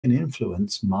can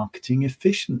influence marketing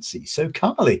efficiency. So,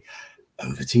 Carly,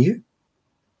 over to you.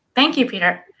 Thank you,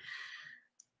 Peter.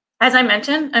 As I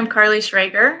mentioned, I'm Carly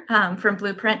Schrager from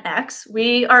Bluprintx.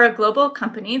 We are a global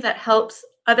company that helps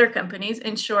other companies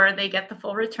ensure they get the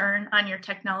full return on your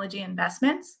technology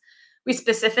investments. We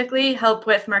specifically help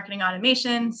with marketing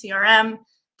automation, CRM,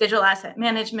 digital asset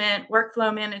management,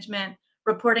 workflow management,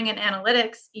 reporting and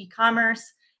analytics,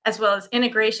 e-commerce, as well as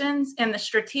integrations and the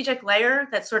strategic layer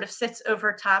that sort of sits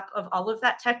over top of all of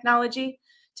that technology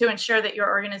to ensure that your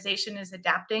organization is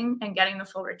adapting and getting the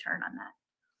full return on that.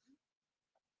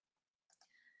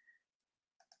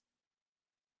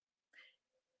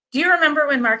 Do you remember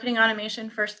when marketing automation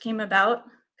first came about?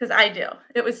 Because I do.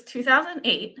 It was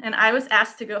 2008, and I was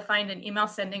asked to go find an email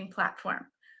sending platform.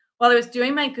 While I was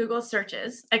doing my Google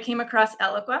searches, I came across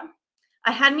Eloqua.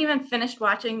 I hadn't even finished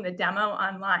watching the demo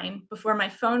online before my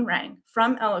phone rang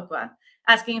from Eloqua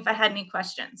asking if I had any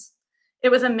questions. It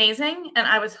was amazing, and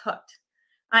I was hooked.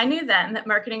 I knew then that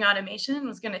marketing automation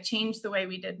was going to change the way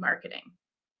we did marketing.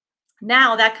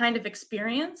 Now, that kind of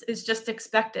experience is just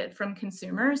expected from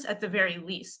consumers at the very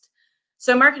least.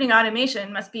 So, marketing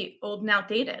automation must be old and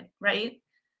outdated, right?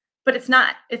 But it's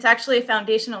not. It's actually a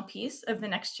foundational piece of the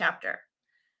next chapter.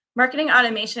 Marketing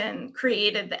automation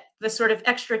created the sort of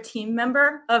extra team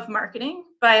member of marketing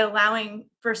by allowing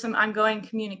for some ongoing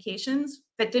communications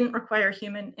that didn't require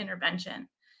human intervention,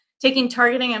 taking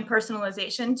targeting and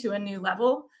personalization to a new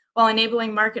level while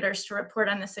enabling marketers to report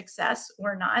on the success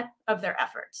or not of their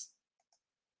efforts.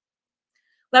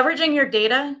 Leveraging your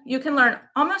data, you can learn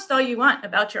almost all you want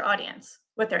about your audience,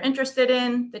 what they're interested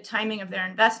in, the timing of their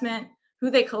investment, who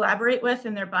they collaborate with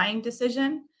in their buying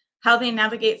decision, how they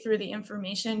navigate through the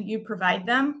information you provide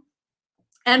them,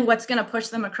 and what's going to push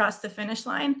them across the finish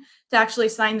line to actually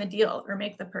sign the deal or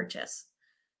make the purchase.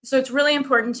 So it's really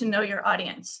important to know your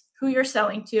audience, who you're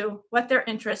selling to, what their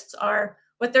interests are,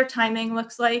 what their timing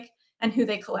looks like, and who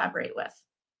they collaborate with.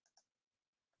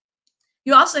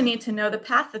 You also need to know the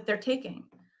path that they're taking.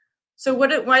 So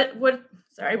what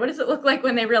does it look like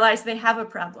when they realize they have a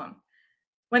problem?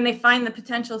 When they find the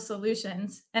potential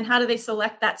solutions, and how do they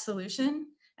select that solution?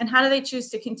 And how do they choose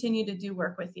to continue to do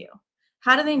work with you?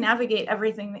 How do they navigate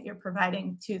everything that you're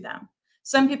providing to them?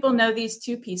 Some people know these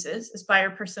two pieces as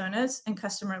buyer personas and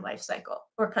customer lifecycle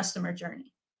or customer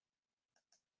journey.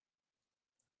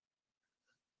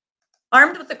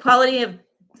 Armed with the quality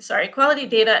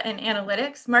data and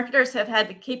analytics, marketers have had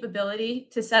the capability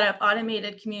to set up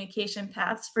automated communication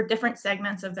paths for different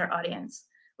segments of their audience.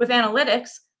 With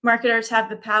analytics, marketers have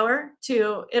the power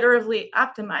to iteratively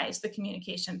optimize the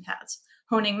communication paths,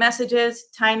 honing messages,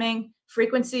 timing,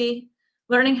 frequency,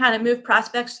 learning how to move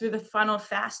prospects through the funnel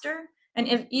faster,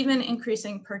 and even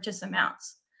increasing purchase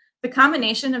amounts. The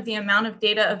combination of the amount of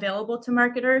data available to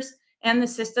marketers and the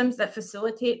systems that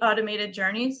facilitate automated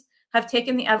journeys have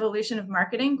taken the evolution of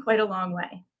marketing quite a long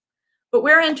way. But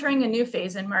we're entering a new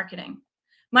phase in marketing.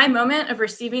 My moment of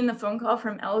receiving the phone call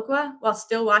from Eloqua while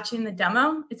still watching the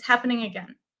demo, it's happening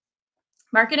again.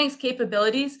 Marketing's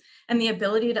capabilities and the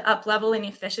ability to up-level in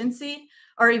efficiency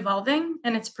are evolving,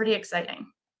 and it's pretty exciting.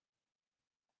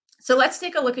 So let's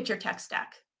take a look at your tech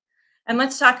stack, and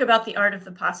let's talk about the art of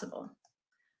the possible.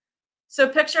 So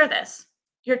picture this.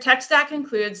 Your tech stack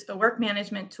includes a work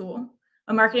management tool,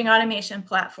 a marketing automation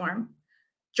platform,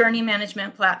 journey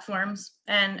management platforms,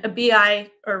 and a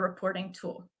BI or reporting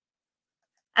tool.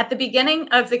 At the beginning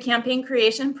of the campaign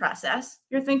creation process,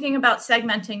 you're thinking about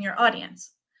segmenting your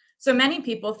audience. So many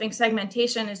people think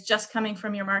segmentation is just coming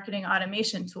from your marketing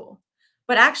automation tool.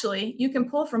 But actually, you can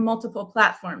pull from multiple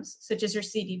platforms, such as your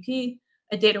CDP,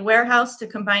 a data warehouse to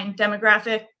combine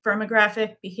demographic,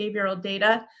 firmographic, behavioral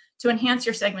data to enhance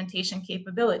your segmentation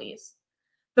capabilities.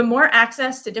 The more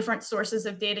access to different sources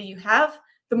of data you have,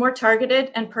 the more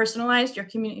targeted and personalized your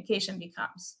communication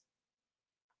becomes.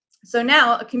 So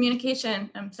now a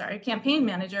campaign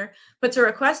manager puts a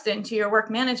request into your work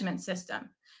management system,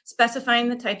 specifying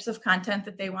the types of content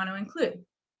that they want to include.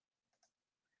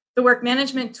 The work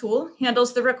management tool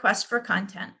handles the request for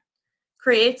content,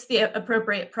 creates the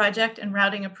appropriate project and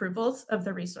routing approvals of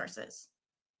the resources.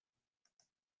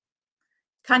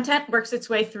 Content works its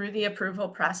way through the approval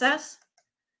process,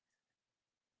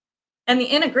 and the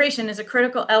integration is a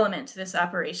critical element to this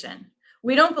operation.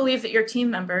 We don't believe that your team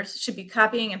members should be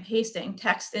copying and pasting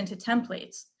text into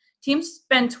templates. Teams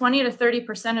spend 20 to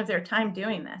 30% of their time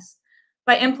doing this.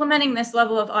 By implementing this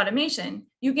level of automation,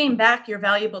 you gain back your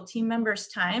valuable team members'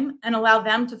 time and allow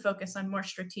them to focus on more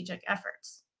strategic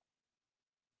efforts.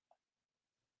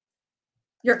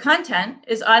 Your content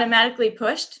is automatically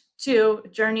pushed to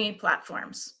journey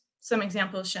platforms. Some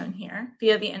examples shown here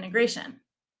via the integration.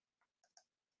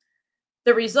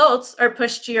 The results are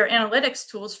pushed to your analytics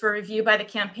tools for review by the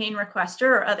campaign requester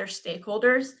or other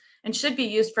stakeholders and should be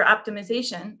used for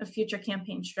optimization of future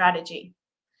campaign strategy.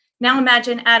 Now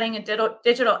imagine adding a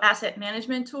digital asset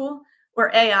management tool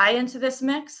or AI into this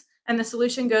mix, and the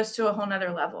solution goes to a whole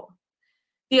nother level.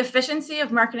 The efficiency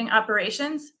of marketing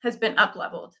operations has been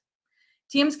up-leveled.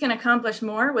 Teams can accomplish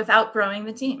more without growing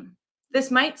the team. This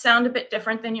might sound a bit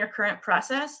different than your current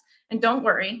process, and don't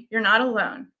worry, you're not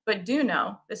alone, but do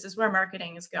know this is where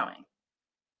marketing is going.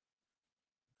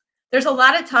 There's a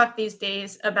lot of talk these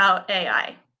days about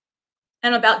AI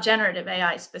and about generative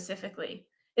AI specifically.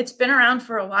 It's been around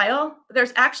for a while, but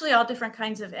there's actually all different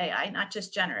kinds of AI, not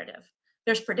just generative.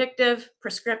 There's predictive,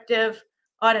 prescriptive,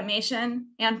 automation,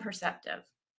 and perceptive.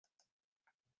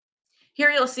 Here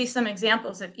you'll see some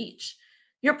examples of each.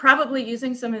 You're probably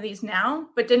using some of these now,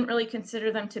 but didn't really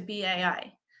consider them to be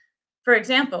AI. For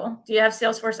example, do you have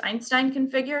Salesforce Einstein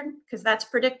configured? Because that's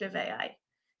predictive AI.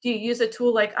 Do you use a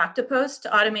tool like Octopus to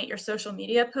automate your social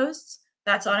media posts?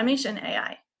 That's automation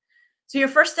AI. So your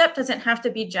first step doesn't have to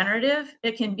be generative.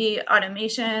 It can be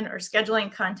automation or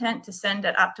scheduling content to send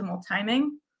at optimal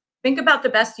timing. Think about the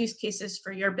best use cases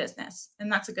for your business,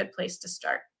 and that's a good place to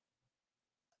start.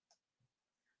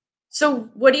 So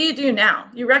what do you do now?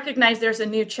 You recognize there's a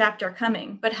new chapter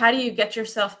coming, but how do you get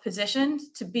yourself positioned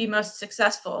to be most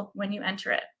successful when you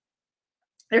enter it?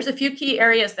 There's a few key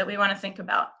areas that we want to think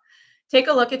about. Take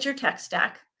a look at your tech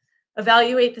stack,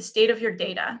 evaluate the state of your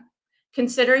data,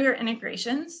 consider your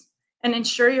integrations, and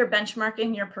ensure you're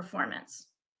benchmarking your performance.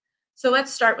 So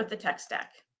let's start with the tech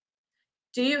stack.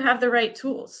 Do you have the right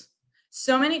tools?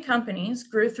 So many companies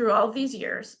grew through all of these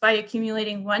years by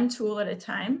accumulating one tool at a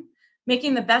time,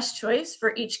 making the best choice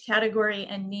for each category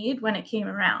and need when it came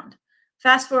around.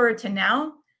 Fast forward to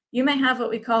now, you may have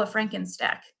what we call a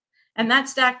Frankenstack. And that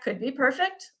stack could be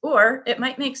perfect, or it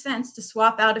might make sense to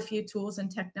swap out a few tools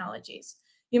and technologies.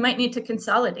 You might need to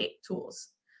consolidate tools.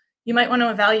 You might want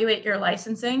to evaluate your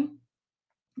licensing,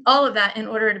 all of that in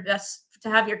order to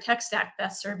have your tech stack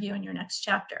best serve you in your next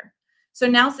chapter. So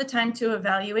now's the time to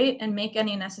evaluate and make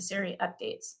any necessary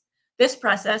updates. This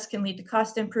process can lead to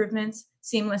cost improvements,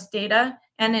 seamless data,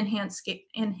 and enhanced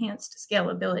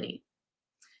scalability.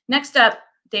 Next up,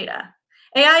 data.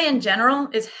 AI in general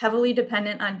is heavily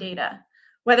dependent on data,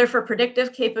 whether for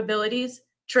predictive capabilities,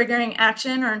 triggering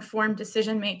action, or informed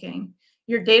decision-making.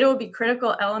 Your data will be a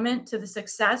critical element to the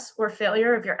success or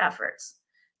failure of your efforts.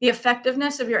 The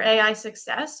effectiveness of your AI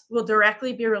success will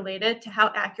directly be related to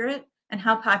how accurate and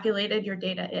how populated your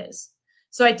data is.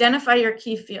 So identify your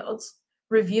key fields,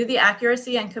 review the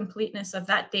accuracy and completeness of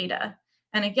that data.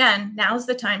 And again, now's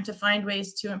the time to find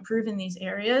ways to improve in these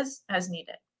areas as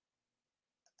needed.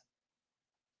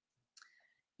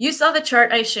 You saw the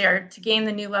chart I shared to gain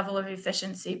the new level of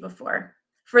efficiency before.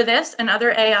 For this and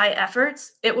other AI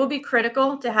efforts, it will be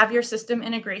critical to have your system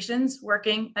integrations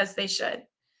working as they should,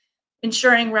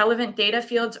 ensuring relevant data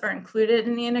fields are included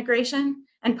in the integration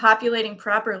and populating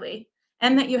properly,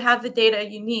 and that you have the data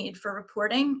you need for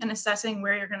reporting and assessing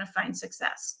where you're going to find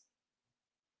success.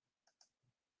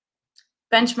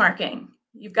 Benchmarking.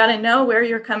 You've got to know where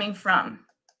you're coming from.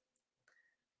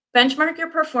 Benchmark your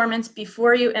performance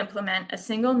before you implement a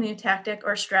single new tactic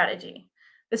or strategy.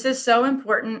 This is so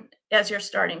important as your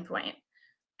starting point.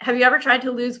 Have you ever tried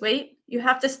to lose weight? You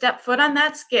have to step foot on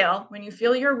that scale when you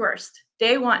feel your worst,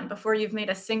 day one, before you've made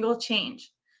a single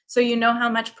change, so you know how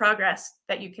much progress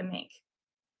that you can make.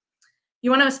 You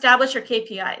want to establish your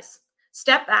KPIs.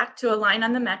 Step back to align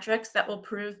on the metrics that will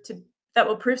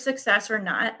prove success or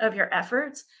not of your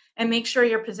efforts, and make sure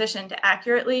you're positioned to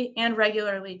accurately and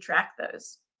regularly track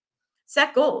those.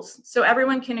 Set goals so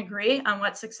everyone can agree on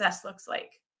what success looks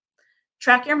like.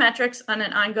 Track your metrics on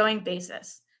an ongoing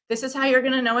basis. This is how you're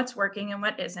going to know what's working and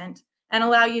what isn't, and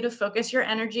allow you to focus your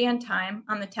energy and time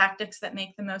on the tactics that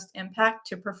make the most impact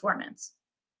to performance.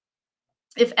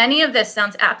 If any of this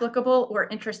sounds applicable or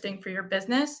interesting for your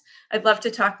business, I'd love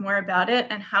to talk more about it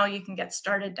and how you can get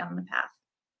started down the path.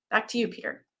 Back to you,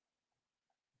 Peter.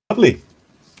 Lovely.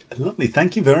 Lovely.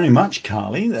 Thank you very much,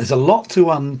 Carly. There's a lot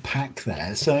to unpack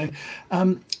there. So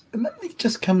let me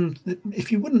just come, if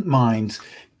you wouldn't mind,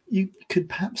 you could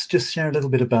perhaps just share a little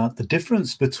bit about the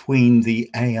difference between the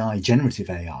AI, generative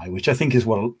AI, which I think is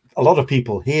what a lot of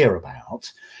people hear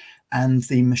about, and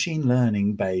the machine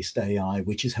learning based AI,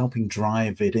 which is helping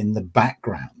drive it in the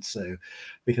background. So,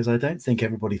 because I don't think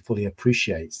everybody fully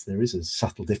appreciates there is a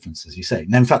subtle difference, as you say.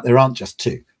 And in fact, there aren't just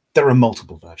two. There are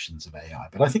multiple versions of AI,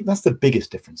 but I think that's the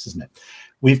biggest difference, isn't it?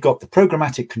 We've got the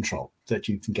programmatic control that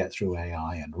you can get through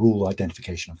AI and rule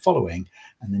identification and following,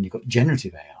 and then you've got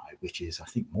generative AI, which is, I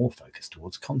think, more focused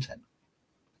towards content.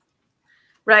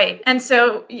 Right. And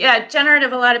so, yeah,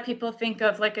 generative, a lot of people think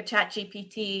of like a chat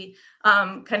GPT,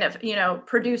 kind of,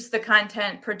 produce the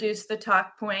content, produce the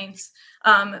talk points,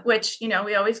 which,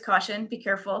 we always caution, be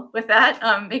careful with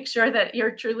that. Make sure that you're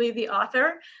truly the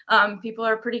author. People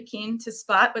are pretty keen to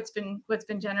spot what's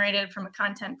been generated from a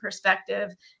content perspective,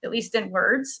 at least in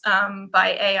words,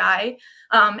 by AI.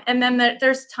 And then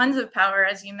there's tons of power,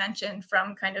 as you mentioned,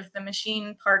 from kind of the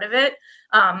machine part of it.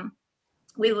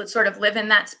 We would sort of live in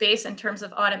that space in terms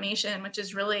of automation, which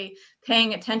is really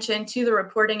paying attention to the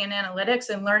reporting and analytics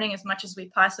and learning as much as we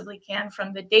possibly can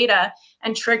from the data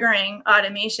and triggering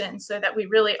automation so that we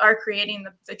really are creating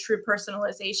the true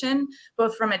personalization,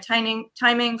 both from a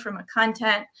timing from a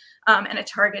content and a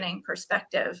targeting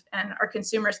perspective. And our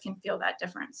consumers can feel that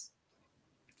difference.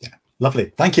 Yeah,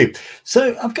 lovely. Thank you.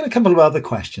 So I've got a couple of other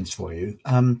questions for you.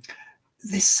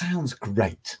 This sounds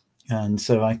great. And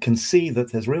so I can see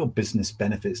that there's real business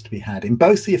benefits to be had in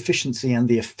both the efficiency and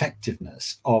the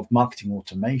effectiveness of marketing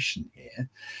automation here.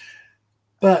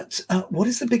 But what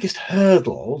is the biggest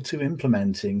hurdle to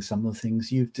implementing some of the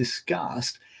things you've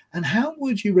discussed? And how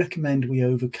would you recommend we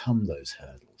overcome those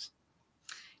hurdles?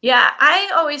 Yeah,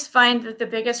 I always find that the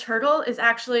biggest hurdle is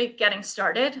actually getting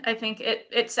started. I think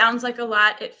it sounds like a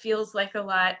lot, it feels like a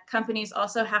lot. Companies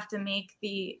also have to make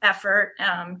the effort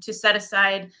to set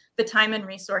aside the time and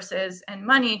resources and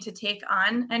money to take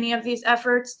on any of these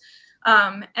efforts.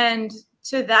 And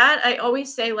to that, I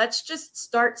always say, let's just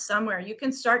start somewhere. You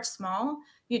can start small.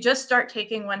 You just start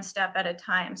taking one step at a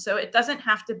time. So it doesn't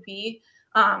have to be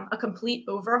a complete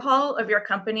overhaul of your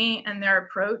company and their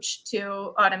approach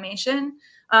to automation.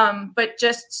 But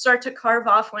just start to carve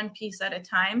off one piece at a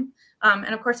time.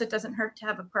 And of course, it doesn't hurt to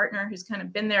have a partner who's kind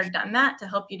of been there, done that to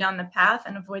help you down the path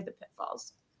and avoid the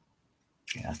pitfalls.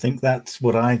 Yeah, I think that's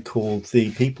what I called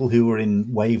the people who were in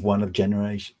wave one of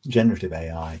generative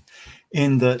AI,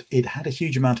 in that it had a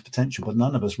huge amount of potential, but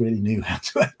none of us really knew how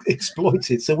to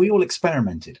exploit it. So we all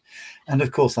experimented. And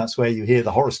of course, that's where you hear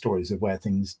the horror stories of where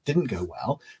things didn't go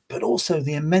well, but also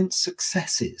the immense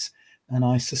successes. And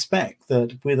I suspect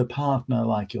that with a partner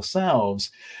like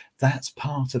yourselves, that's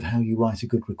part of how you write a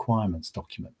good requirements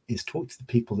document, is talk to the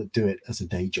people that do it as a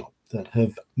day job, that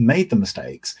have made the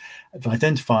mistakes, have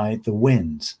identified the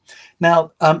wins.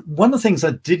 Now, one of the things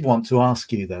I did want to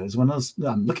ask you, though, is when I was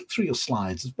looking through your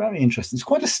slides, it's very interesting. It's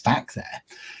quite a stack there.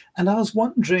 And I was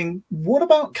wondering, what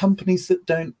about companies that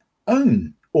don't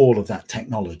own all of that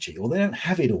technology, or they don't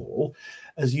have it all,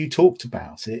 as you talked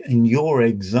about it in your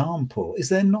example? Is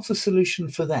there not a solution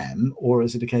for them, or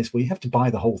is it a case where you have to buy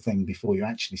the whole thing before you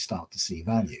actually start to see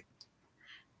value?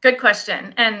 Good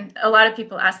question. And a lot of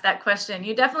people ask that question.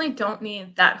 You definitely don't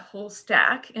need that whole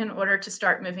stack in order to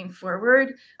start moving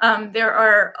forward. There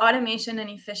are automation and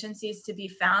efficiencies to be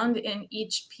found in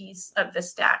each piece of the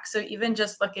stack. So even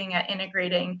just looking at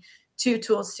integrating two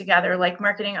tools together, like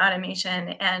marketing automation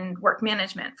and work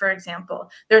management, for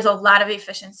example, there's a lot of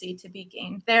efficiency to be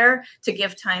gained there to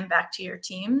give time back to your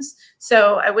teams.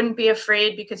 So I wouldn't be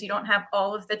afraid because you don't have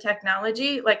all of the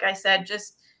technology. Like I said,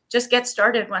 just get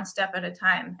started one step at a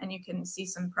time, and you can see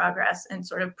some progress and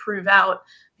sort of prove out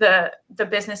the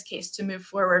business case to move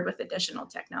forward with additional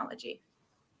technology.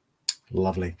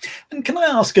 Lovely. And can I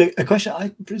ask a question?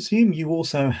 I presume you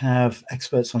also have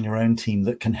experts on your own team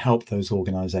that can help those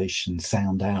organizations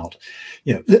sound out,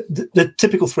 the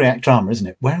typical 3-act drama, isn't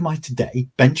it? Where am I today?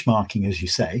 Benchmarking, as you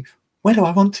say. Where do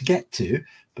I want to get to?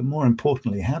 But more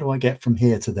importantly, how do I get from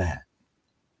here to there?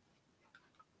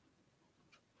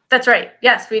 That's right.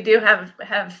 Yes, we do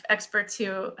have experts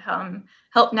who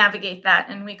help navigate that,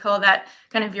 and we call that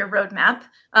kind of your roadmap.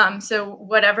 So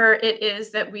whatever it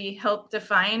is that we help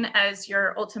define as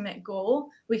your ultimate goal,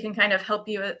 we can kind of help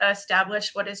you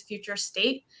establish what is future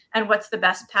state and what's the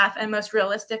best path and most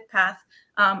realistic path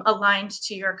aligned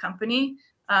to your company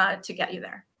to get you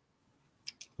there.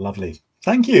 Lovely.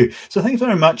 Thank you. So thanks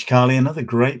very much, Carly. Another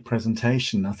great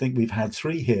presentation. I think we've had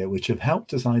 3 here which have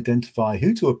helped us identify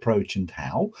who to approach and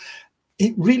how.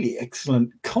 Really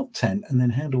excellent content. And then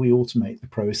how do we automate the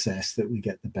process that we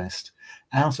get the best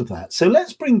out of that? So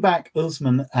let's bring back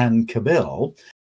Usman and Kabil.